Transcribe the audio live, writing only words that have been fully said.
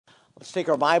Let's take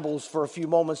our Bibles for a few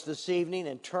moments this evening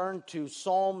and turn to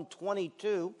Psalm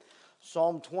 22.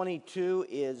 Psalm 22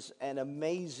 is an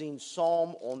amazing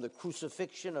psalm on the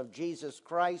crucifixion of Jesus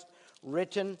Christ,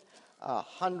 written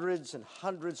hundreds and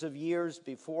hundreds of years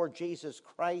before Jesus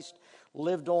Christ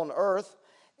lived on earth.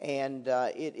 And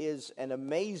it is an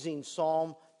amazing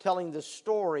psalm telling the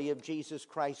story of Jesus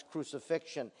Christ's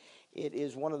crucifixion. It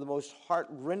is one of the most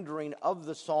heart-rendering of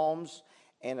the psalms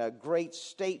and a great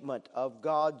statement of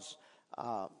God's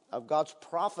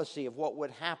prophecy of what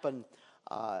would happen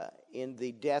in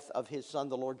the death of his Son,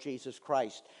 the Lord Jesus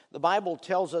Christ. The Bible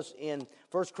tells us in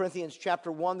 1 Corinthians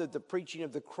chapter 1 that the preaching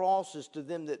of the cross is to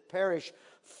them that perish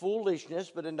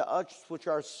foolishness, but unto us which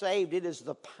are saved it is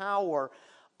the power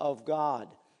of God.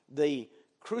 The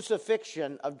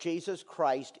crucifixion of Jesus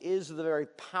Christ is the very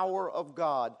power of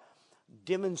God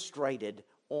demonstrated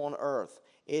on earth.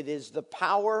 It is the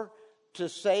power to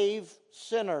save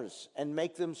sinners and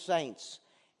make them saints.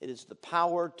 It is the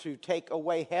power to take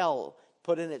away hell,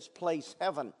 put in its place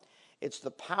heaven. It's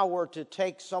the power to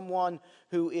take someone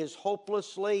who is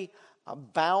hopelessly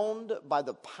bound by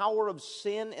the power of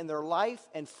sin in their life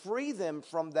and free them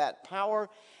from that power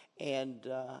and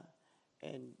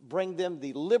bring them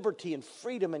the liberty and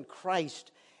freedom in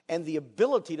Christ and the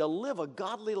ability to live a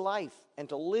godly life and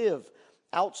to live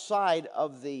outside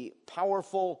of the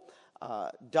powerful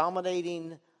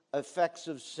dominating effects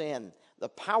of sin. The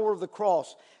power of the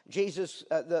cross. Jesus,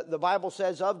 the Bible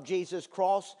says of Jesus'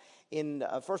 cross in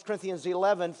 1 Corinthians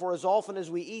 11, for as often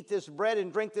as we eat this bread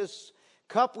and drink this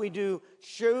cup, we do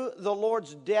shew the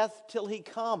Lord's death till he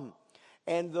come.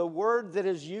 And the word that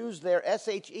is used there,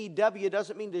 S-H-E-W,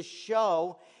 doesn't mean to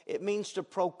show, it means to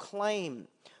proclaim.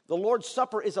 The Lord's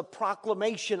Supper is a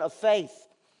proclamation of faith.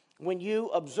 When you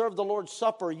observe the Lord's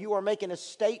Supper, you are making a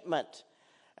statement.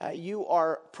 You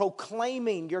are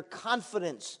proclaiming your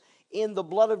confidence in the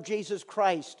blood of Jesus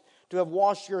Christ to have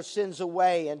washed your sins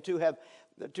away and to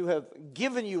have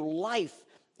given you life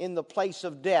in the place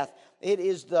of death. It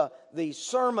is the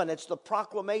sermon, it's the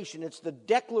proclamation, it's the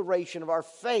declaration of our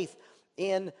faith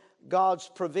in God's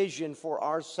provision for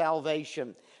our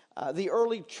salvation. The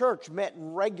early church met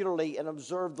regularly and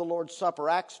observed the Lord's Supper.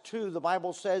 Acts 2, the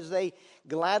Bible says they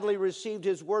gladly received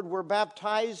his word, were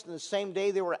baptized, and the same day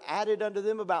they were added unto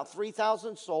them about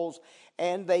 3,000 souls,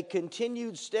 and they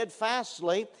continued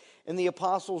steadfastly in the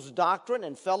apostles' doctrine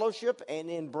and fellowship and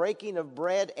in breaking of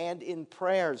bread and in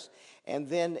prayers. And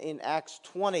then in Acts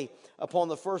 20, upon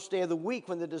the first day of the week,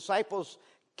 when the disciples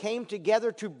came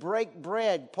together to break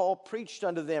bread, Paul preached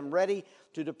unto them, ready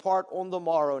to depart on the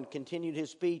morrow, and continued his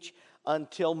speech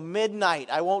until midnight.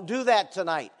 I won't do that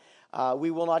tonight.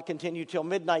 We will not continue till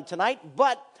midnight tonight,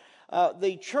 but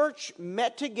the church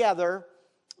met together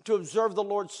to observe the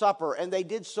Lord's Supper, and they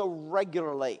did so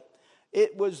regularly.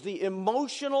 It was the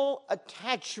emotional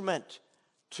attachment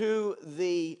to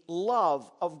the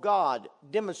love of God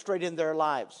demonstrated in their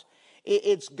lives.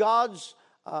 It's God's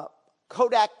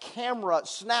Kodak camera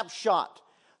snapshot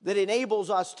that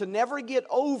enables us to never get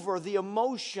over the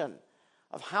emotion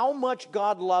of how much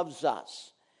God loves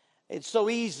us. It's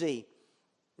so easy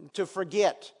to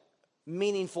forget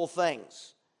meaningful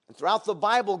things. And throughout the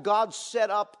Bible, God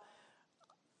set up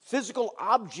physical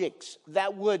objects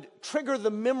that would trigger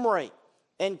the memory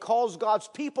and cause God's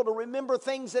people to remember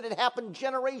things that had happened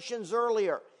generations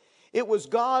earlier. It was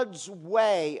God's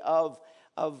way of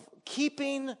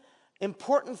keeping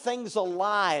important things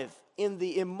alive in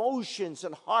the emotions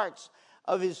and hearts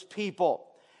of his people.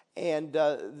 And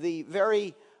the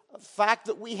very fact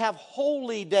that we have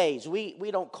holy days,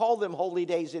 we don't call them holy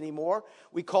days anymore,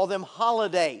 we call them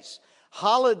holidays.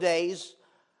 Holidays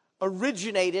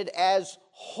originated as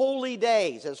holy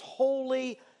days, as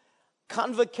holy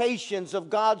convocations of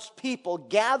God's people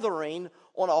gathering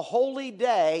on a holy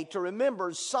day to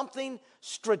remember something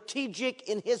strategic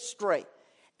in history.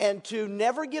 And to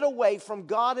never get away from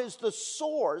God as the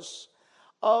source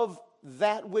of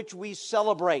that which we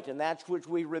celebrate and that which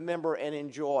we remember and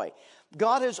enjoy.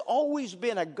 God has always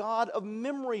been a God of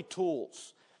memory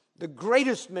tools. The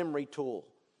greatest memory tool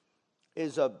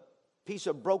is a piece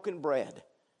of broken bread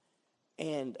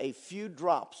and a few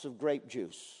drops of grape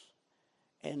juice.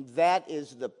 And that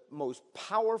is the most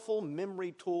powerful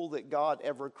memory tool that God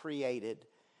ever created,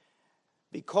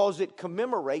 because it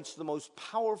commemorates the most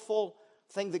powerful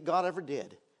thing that God ever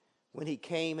did when he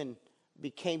came and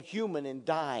became human and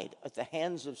died at the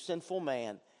hands of sinful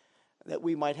man, that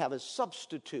we might have a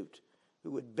substitute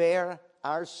who would bear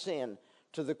our sin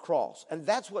to the cross. And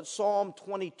that's what Psalm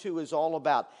 22 is all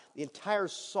about. The entire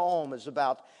psalm is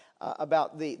about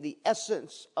the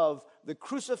essence of the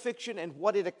crucifixion and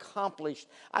what it accomplished.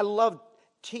 I love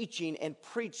teaching and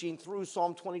preaching through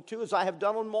Psalm 22, as I have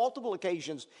done on multiple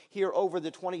occasions here over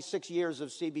the 26 years of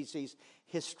CBC's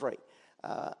history.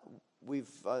 We've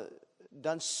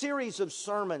done series of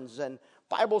sermons and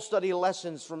Bible study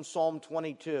lessons from Psalm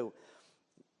 22.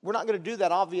 We're not going to do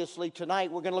that, obviously,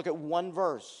 tonight. We're going to look at one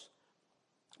verse.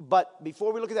 But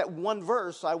before we look at that one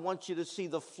verse, I want you to see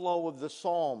the flow of the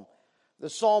psalm. The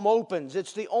psalm opens.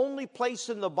 It's the only place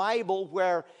in the Bible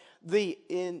where the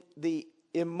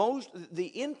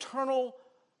internal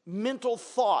mental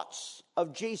thoughts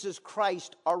of Jesus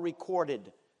Christ are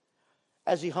recorded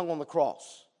as he hung on the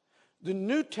cross. The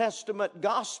New Testament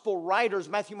gospel writers,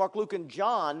 Matthew, Mark, Luke, and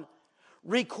John,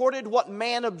 recorded what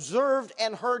man observed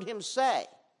and heard him say.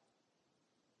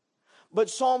 But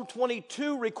Psalm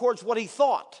 22 records what he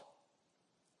thought.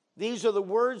 These are the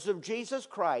words of Jesus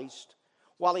Christ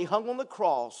while he hung on the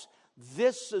cross.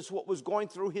 This is what was going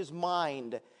through his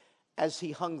mind as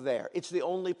he hung there. It's the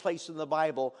only place in the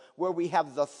Bible where we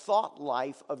have the thought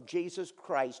life of Jesus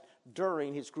Christ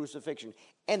during his crucifixion.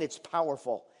 And it's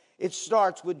powerful. It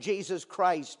starts with Jesus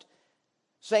Christ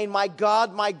saying, my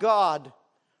God,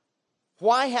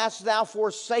 why hast thou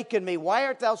forsaken me? Why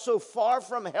art thou so far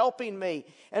from helping me?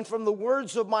 And from the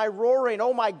words of my roaring,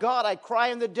 oh my God, I cry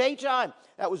in the daytime.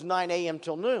 That was 9 a.m.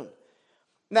 till noon.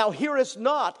 Now hearest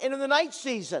not. And in the night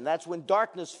season, that's when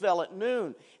darkness fell at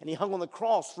noon. And he hung on the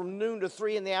cross from noon to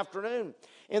 3 in the afternoon.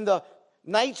 In the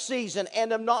night season,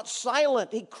 and am not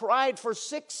silent. He cried for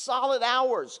 6 solid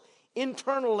hours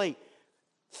internally,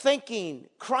 thinking,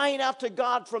 crying out to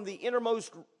God from the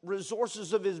innermost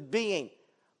resources of his being.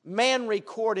 Man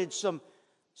recorded some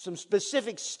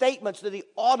specific statements that he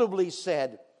audibly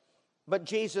said, but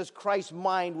Jesus Christ's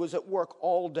mind was at work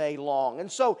all day long.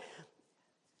 And so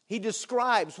he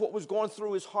describes what was going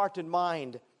through his heart and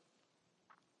mind.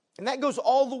 And that goes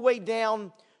all the way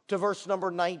down to verse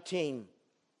number 19.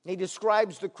 He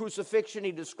describes the crucifixion.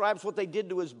 He describes what they did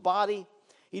to his body.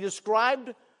 He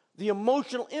described the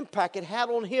emotional impact it had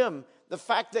on him, the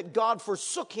fact that God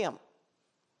forsook him.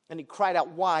 And he cried out,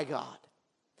 why, God?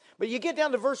 But you get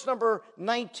down to verse number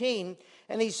 19,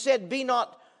 and he said, be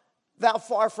not thou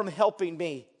far from helping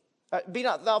me. Be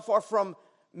not thou far from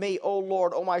me, O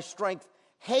Lord, O my strength.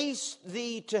 Haste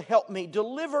thee to help me.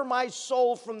 Deliver my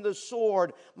soul from the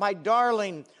sword, my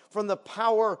darling from the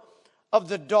power of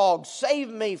the dog. Save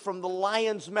me from the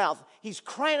lion's mouth. He's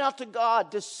crying out to God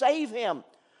to save him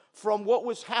from what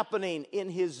was happening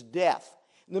in his death.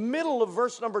 In the middle of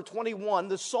verse number 21,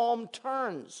 the psalm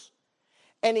turns.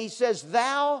 And he says,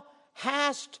 thou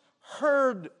hast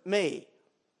heard me.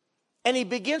 And he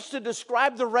begins to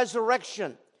describe the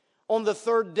resurrection on the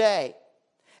third day.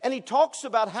 And he talks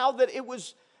about how that it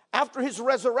was after his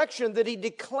resurrection that he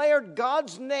declared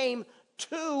God's name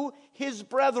to his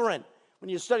brethren. When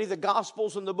you study the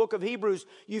Gospels in the book of Hebrews,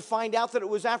 you find out that it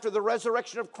was after the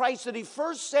resurrection of Christ that he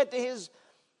first said to his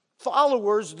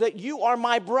followers that you are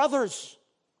my brothers.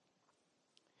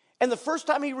 And the first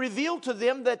time he revealed to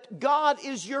them that God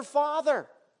is your Father.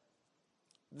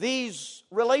 These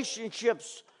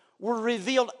relationships were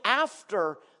revealed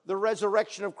after the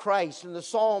resurrection of Christ. And the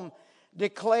psalm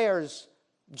declares,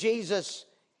 Jesus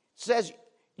says,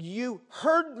 you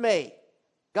heard me.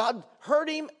 God heard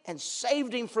him and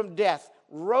saved him from death.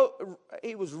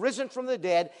 He was risen from the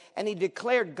dead, and he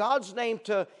declared God's name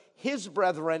to his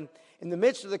brethren. In the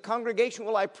midst of the congregation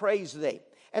will I praise thee.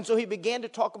 And so he began to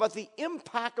talk about the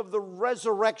impact of the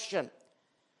resurrection.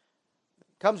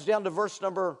 Comes down to verse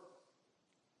number,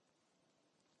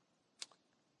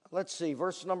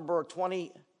 verse number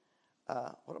 20.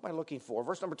 What am I looking for?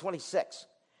 Verse number 26.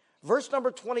 Verse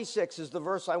number 26 is the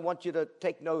verse I want you to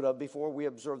take note of before we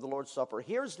observe the Lord's Supper.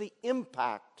 Here's the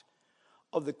impact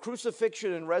of the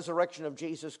crucifixion and resurrection of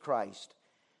Jesus Christ.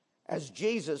 As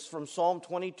Jesus from Psalm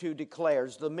 22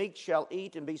 declares, the meek shall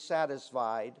eat and be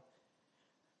satisfied.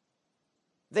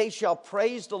 They shall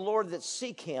praise the Lord that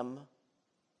seek him.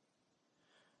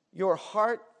 Your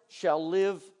heart shall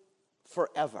live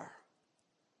forever.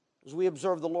 As we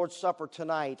observe the Lord's Supper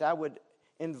tonight, I would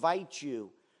invite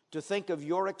you to think of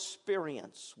your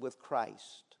experience with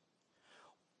Christ.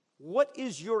 What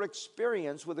is your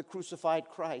experience with a crucified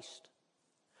Christ?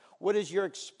 What is your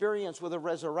experience with a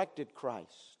resurrected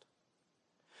Christ?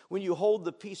 When you hold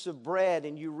the piece of bread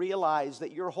and you realize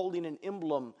that you're holding an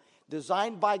emblem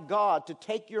designed by God to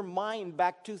take your mind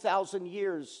back 2,000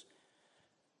 years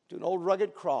to an old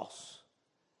rugged cross,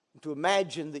 and to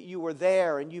imagine that you were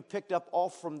there and you picked up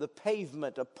off from the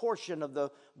pavement a portion of the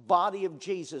body of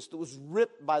Jesus that was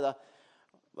ripped by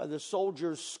the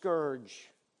soldier's scourge.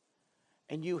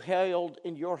 and you held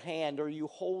in your hand, or you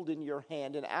hold in your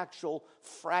hand, an actual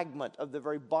fragment of the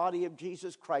very body of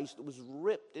Jesus Christ that was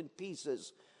ripped in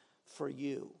pieces for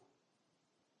you.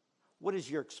 What is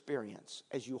your experience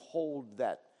as you hold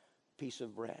that piece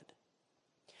of bread?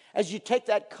 As you take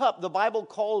that cup, the Bible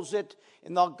calls it,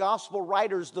 in the gospel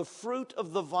writers, the fruit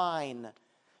of the vine.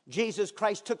 Jesus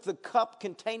Christ took the cup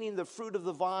containing the fruit of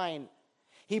the vine.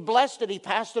 He blessed it. He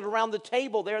passed it around the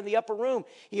table there in the upper room.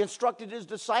 He instructed his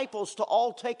disciples to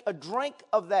all take a drink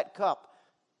of that cup.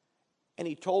 And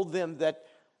he told them that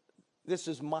this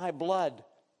is my blood,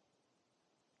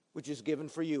 which is given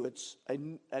for you. It's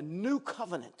a new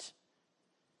covenant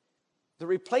that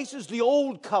replaces the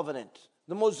old covenant,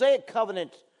 the Mosaic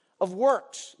covenant of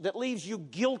works that leaves you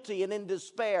guilty and in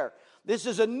despair. This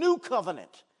is a new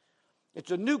covenant.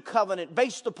 It's a new covenant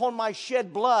based upon my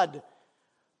shed blood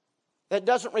that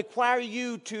doesn't require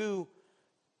you to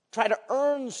try to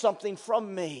earn something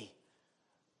from me,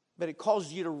 but it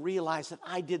causes you to realize that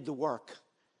I did the work.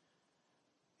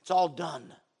 It's all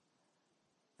done.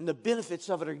 And the benefits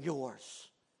of it are yours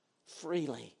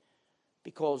freely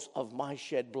because of my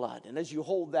shed blood. And as you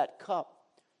hold that cup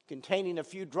containing a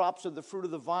few drops of the fruit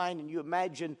of the vine, and you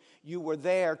imagine you were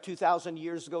there 2,000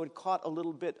 years ago and caught a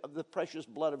little bit of the precious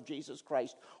blood of Jesus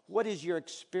Christ, what is your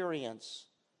experience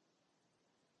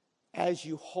as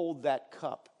you hold that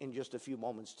cup in just a few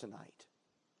moments tonight?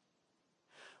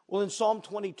 Well, in Psalm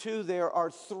 22, there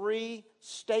are 3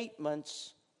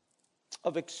 statements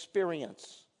of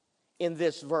experience in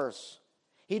this verse.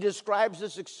 He describes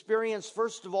this experience,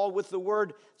 first of all, with the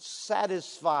word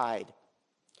satisfied.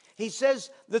 He says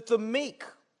that the meek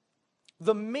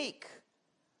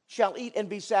shall eat and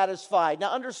be satisfied.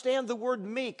 Now understand the word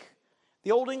meek.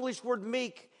 The Old English word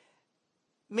meek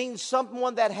means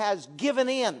someone that has given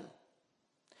in.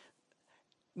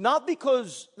 Not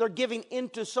because they're giving in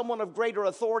to someone of greater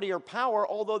authority or power,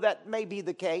 although that may be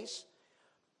the case,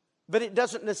 but it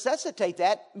doesn't necessitate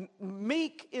that.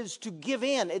 Meek is to give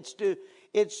in. It's to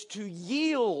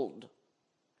yield.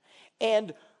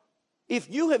 And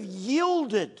if you have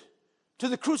yielded to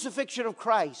the crucifixion of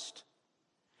Christ,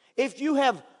 if you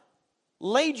have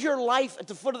laid your life at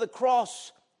the foot of the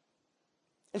cross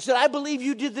and said, I believe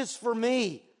you did this for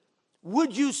me,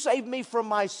 would you save me from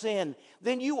my sin?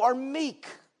 Then you are meek.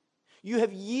 You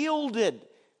have yielded.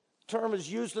 The term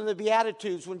is used in the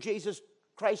Beatitudes when Jesus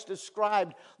Christ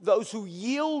described those who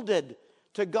yielded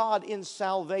to God in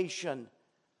salvation,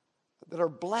 that are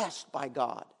blessed by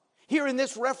God. Here in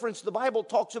this reference, the Bible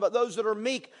talks about those that are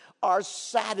meek are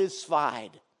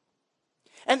satisfied.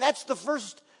 And that's the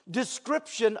first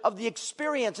description of the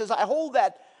experience. As I hold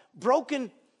that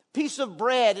broken piece of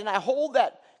bread and I hold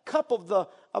that cup of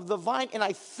the vine and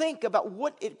I think about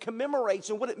what it commemorates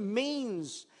and what it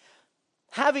means,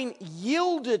 having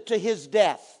yielded to his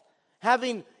death,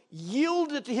 having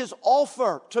yielded to his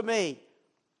offer to me,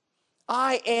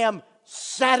 I am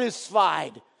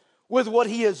satisfied with what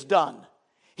he has done.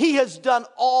 He has done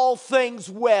all things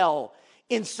well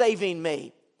in saving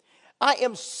me. I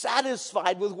am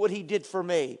satisfied with what he did for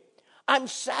me. I'm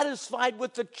satisfied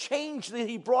with the change that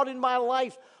he brought in my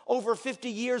life over 50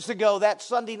 years ago, that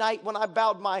Sunday night when I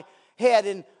bowed my head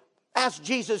and asked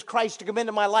Jesus Christ to come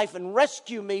into my life and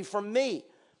rescue me from me,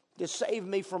 to save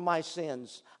me from my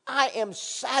sins. I am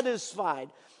satisfied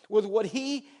with what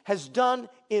he has done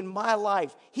in my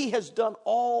life. He has done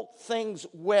all things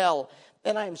well,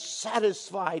 and I am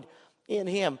satisfied in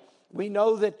him. We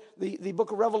know that the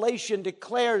book of Revelation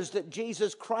declares that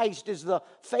Jesus Christ is the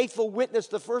faithful witness,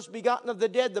 the first begotten of the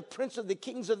dead, the prince of the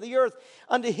kings of the earth.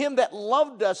 Unto him that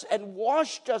loved us and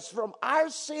washed us from our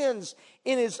sins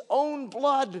in his own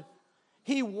blood.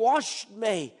 He washed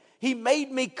me. He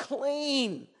made me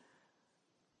clean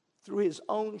through his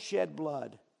own shed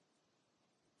blood.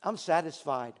 I'm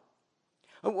satisfied.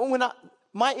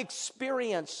 My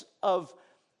experience of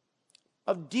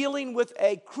dealing with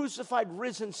a crucified,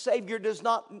 risen Savior does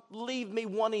not leave me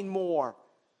wanting more.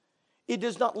 It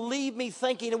does not leave me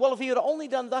thinking, well, if he had only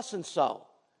done thus and so.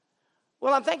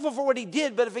 Well, I'm thankful for what he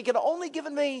did, but if he could have only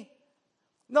given me...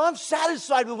 No, I'm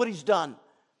satisfied with what he's done.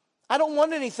 I don't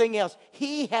want anything else.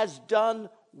 He has done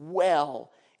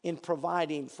well in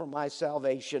providing for my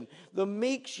salvation. The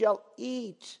meek shall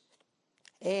eat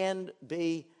and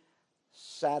be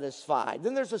satisfied.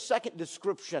 Then there's a second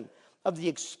description of the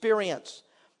experience.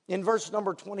 In verse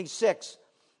number 26,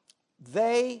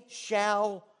 they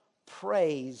shall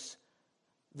praise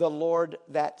the Lord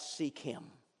that seek him.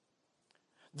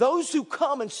 Those who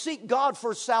come and seek God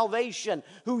for salvation,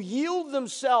 who yield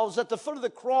themselves at the foot of the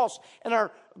cross and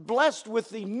are blessed with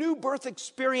the new birth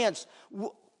experience,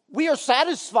 we are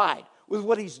satisfied. with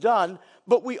what he's done,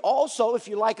 but we also, if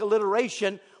you like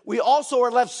alliteration, we also are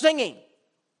left singing.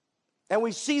 And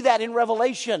we see that in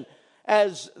Revelation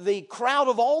as the crowd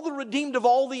of all the redeemed of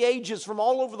all the ages from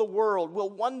all over the world will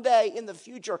one day in the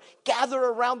future gather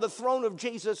around the throne of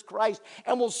Jesus Christ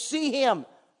and will see him,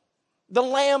 the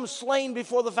Lamb slain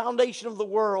before the foundation of the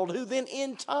world, who then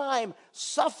in time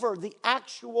suffered the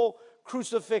actual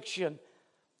crucifixion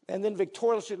and then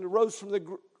victoriously rose from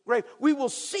the grave. We will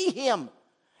see him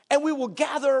and we will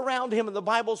gather around him. And the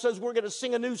Bible says we're going to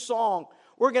sing a new song.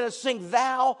 We're going to sing,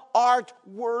 "Thou art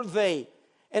worthy."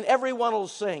 And everyone will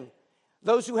sing.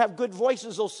 Those who have good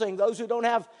voices will sing. Those who don't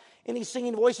have any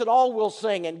singing voice at all will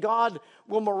sing. And God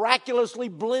will miraculously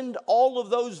blend all of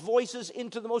those voices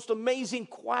into the most amazing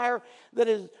choir that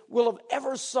will have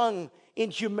ever sung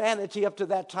in humanity up to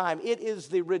that time. It is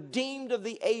the redeemed of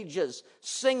the ages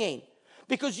singing.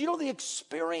 Because you know the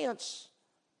experience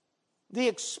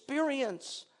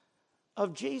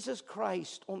of Jesus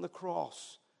Christ on the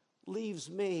cross leaves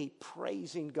me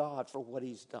praising God for what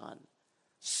he's done.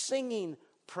 Singing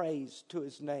praise to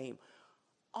his name,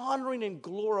 honoring and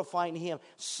glorifying him.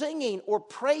 Singing or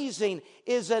praising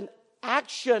is an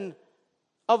action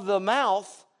of the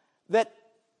mouth that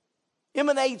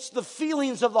emanates the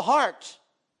feelings of the heart.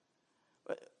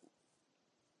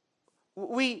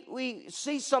 We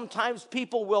see sometimes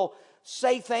people will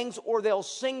say things or they'll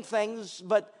sing things,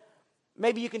 but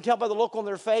maybe you can tell by the look on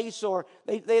their face, or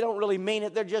they don't really mean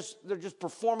it. They're just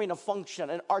performing a function,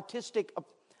 an artistic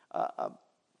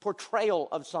portrayal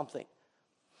of something.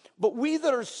 But we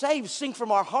that are saved sing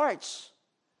from our hearts.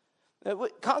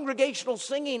 Congregational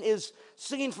singing is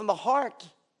singing from the heart.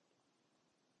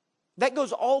 That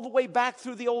goes all the way back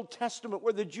through the Old Testament,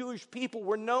 where the Jewish people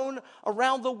were known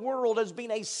around the world as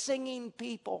being a singing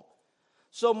people.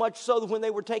 So much so that when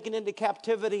they were taken into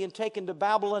captivity and taken to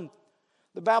Babylon,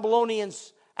 the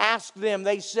Babylonians asked them,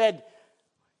 they said,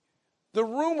 "The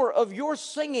rumor of your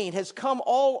singing has come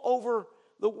all over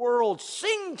the world.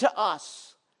 Sing to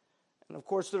us." And of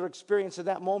course, their experience at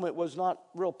that moment was not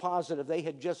real positive. They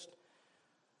had just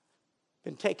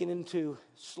been taken into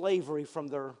slavery from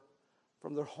their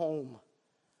home.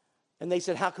 And they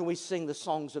said, "How can we sing the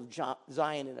songs of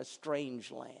Zion in a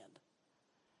strange land?"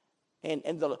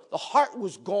 And the heart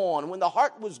was gone. When the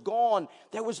heart was gone,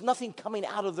 there was nothing coming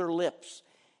out of their lips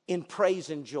in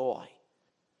praise and joy.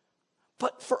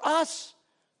 But for us,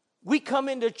 we come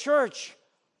into church,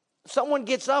 someone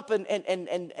gets up and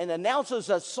announces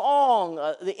a song,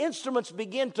 the instruments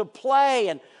begin to play,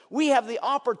 and we have the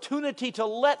opportunity to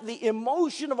let the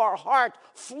emotion of our heart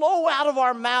flow out of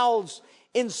our mouths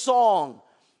in song.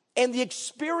 And the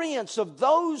experience of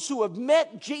those who have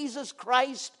met Jesus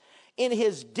Christ in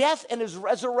his death and his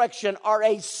resurrection are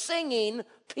a singing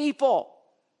people.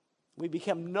 We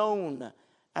become known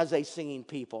as a singing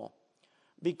people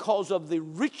because of the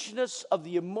richness of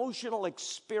the emotional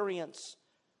experience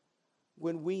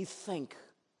when we think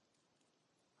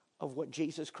of what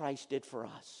Jesus Christ did for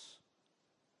us.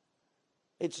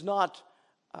 It's not,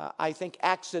 I think,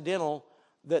 accidental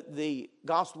that the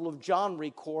Gospel of John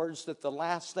records that the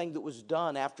last thing that was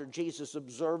done after Jesus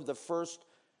observed the first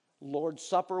Lord's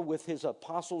Supper with his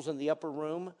apostles in the upper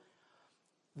room,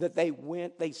 that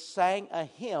they sang a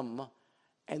hymn,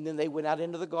 and then they went out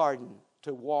into the garden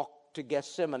to walk to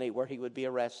Gethsemane where he would be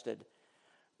arrested.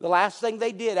 The last thing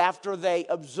they did after they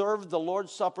observed the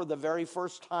Lord's Supper the very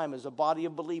first time as a body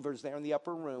of believers there in the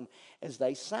upper room, is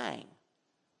they sang.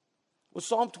 Well,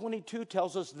 Psalm 22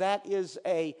 tells us that is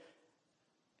a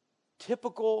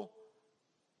typical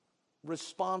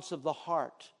response of the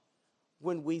heart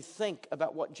when we think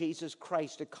about what Jesus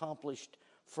Christ accomplished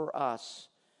for us.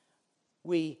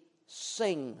 We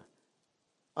sing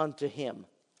unto him.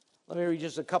 Let me read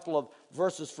just a couple of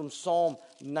verses from Psalm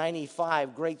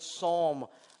 95, great psalm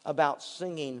about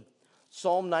singing.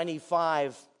 Psalm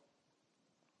 95,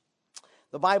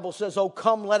 the Bible says, "O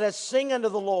come, let us sing unto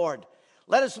the Lord.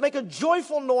 Let us make a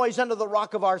joyful noise unto the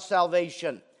rock of our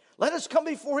salvation. Let us come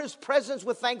before his presence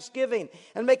with thanksgiving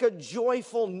and make a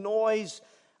joyful noise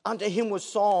unto him with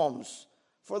psalms.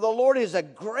 For the Lord is a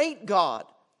great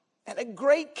God and a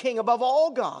great King above all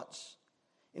gods.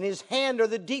 In his hand are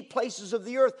the deep places of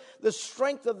the earth. The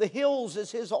strength of the hills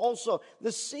is his also.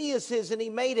 The sea is his, and he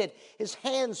made it. His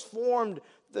hands formed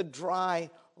the dry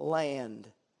land."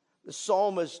 The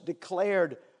psalmist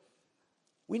declared,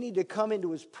 we need to come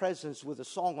into his presence with a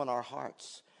song on our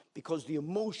hearts, because the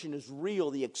emotion is real,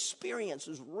 the experience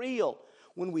is real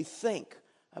when we think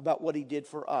about what he did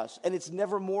for us. And it's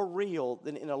never more real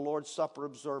than in a Lord's Supper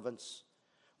observance,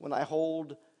 when I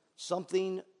hold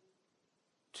something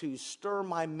to stir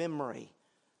my memory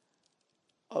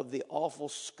of the awful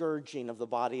scourging of the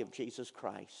body of Jesus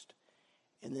Christ.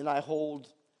 And then I hold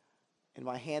in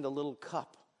my hand a little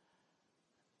cup,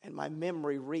 and my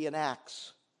memory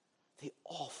reenacts the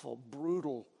awful,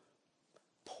 brutal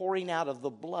pouring out of the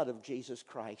blood of Jesus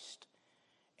Christ.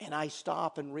 And I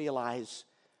stop and realize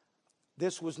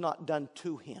this was not done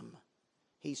to him.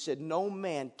 He said, no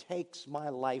man takes my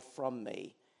life from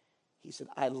me. He said,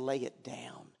 I lay it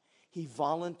down. He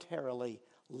voluntarily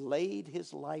laid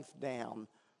his life down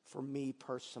for me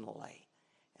personally.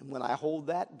 And when I hold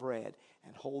that bread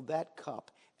and hold that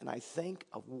cup and I think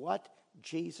of what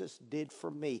Jesus did for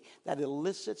me, that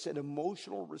elicits an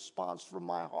emotional response from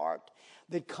my heart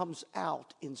that comes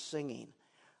out in singing.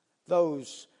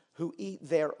 Those who eat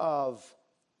thereof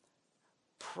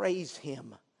praise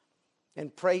him.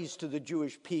 And praise to the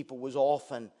Jewish people was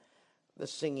often the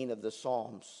singing of the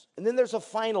Psalms. And then there's a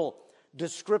final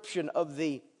description of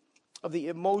the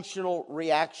emotional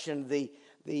reaction, the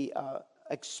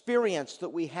experience that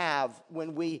we have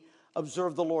when we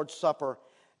observe the Lord's Supper.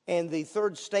 And the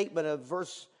third statement of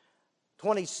verse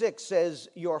 26 says,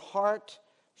 your heart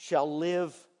shall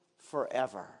live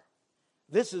forever.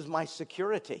 This is my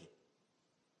security.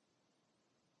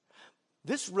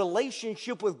 This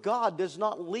relationship with God does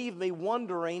not leave me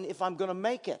wondering if I'm going to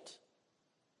make it.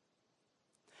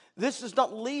 This does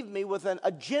not leave me with an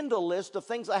agenda list of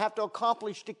things I have to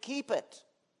accomplish to keep it.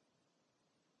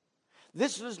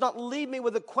 This does not leave me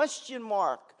with a question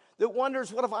mark that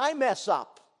wonders, what if I mess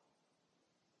up?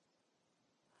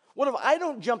 What if I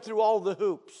don't jump through all the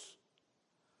hoops?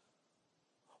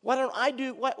 What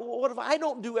if I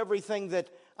don't do everything that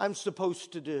I'm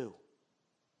supposed to do?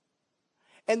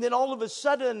 And then all of a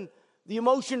sudden, the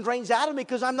emotion drains out of me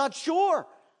because I'm not sure.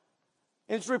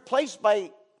 And it's replaced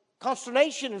by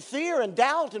consternation and fear and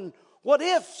doubt and what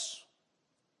ifs.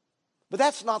 But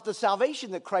that's not the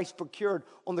salvation that Christ procured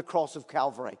on the cross of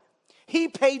Calvary. He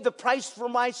paid the price for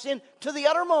my sin to the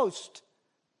uttermost.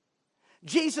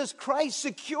 Jesus Christ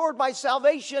secured my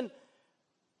salvation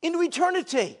into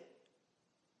eternity.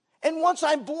 And once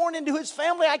I'm born into his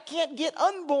family, I can't get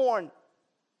unborn.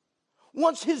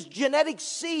 Once his genetic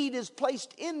seed is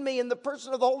placed in me in the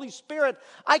person of the Holy Spirit,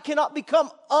 I cannot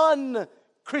become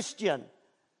un-Christian.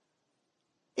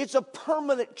 It's a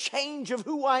permanent change of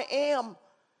who I am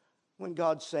when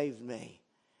God saved me.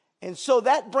 And so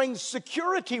that brings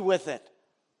security with it.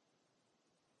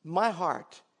 My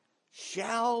heart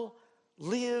shall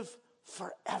live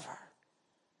forever.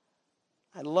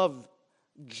 I love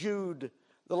Jude.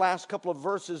 The last couple of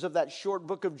verses of that short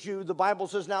book of Jude, the Bible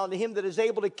says, now unto him that is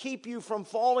able to keep you from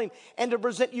falling and to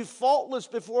present you faultless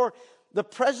before the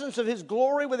presence of his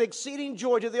glory with exceeding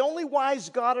joy, to the only wise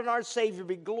God and our Savior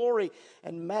be glory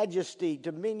and majesty,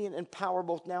 dominion and power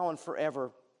both now and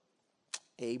forever.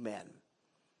 Amen.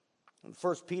 And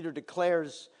 1 Peter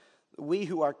declares, we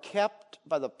who are kept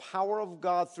by the power of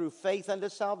God through faith unto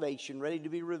salvation, ready to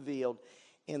be revealed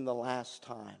in the last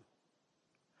time.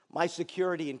 My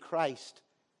security in Christ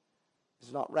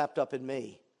is not wrapped up in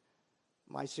me.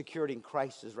 My security in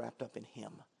Christ is wrapped up in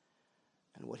him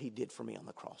and what he did for me on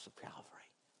the cross of Calvary.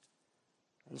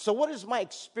 And so what is my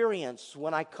experience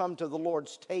when I come to the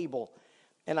Lord's table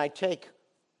and I take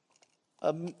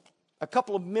a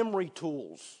couple of memory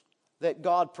tools that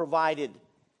God provided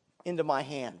into my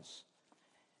hands?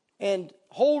 And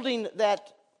holding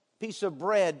that piece of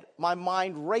bread, my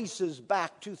mind races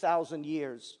back 2,000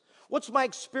 years. What's my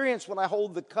experience when I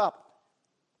hold the cup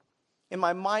and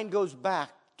my mind goes back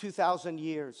 2,000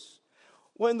 years?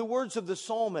 Well, in the words of the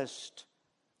psalmist,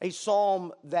 a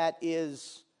psalm that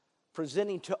is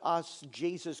presenting to us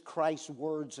Jesus Christ's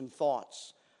words and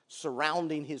thoughts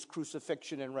surrounding his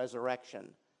crucifixion and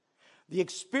resurrection. The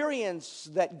experience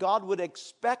that God would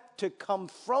expect to come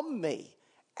from me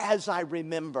as I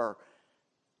remember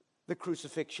the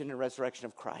crucifixion and resurrection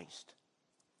of Christ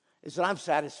is that I'm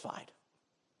satisfied.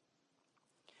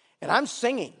 And I'm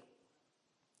singing.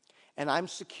 And I'm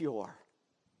secure.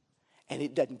 And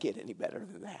it doesn't get any better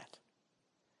than that.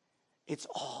 It's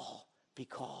all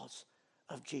because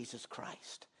of Jesus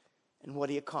Christ and what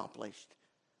he accomplished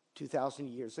 2,000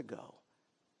 years ago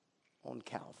on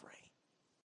Calvary.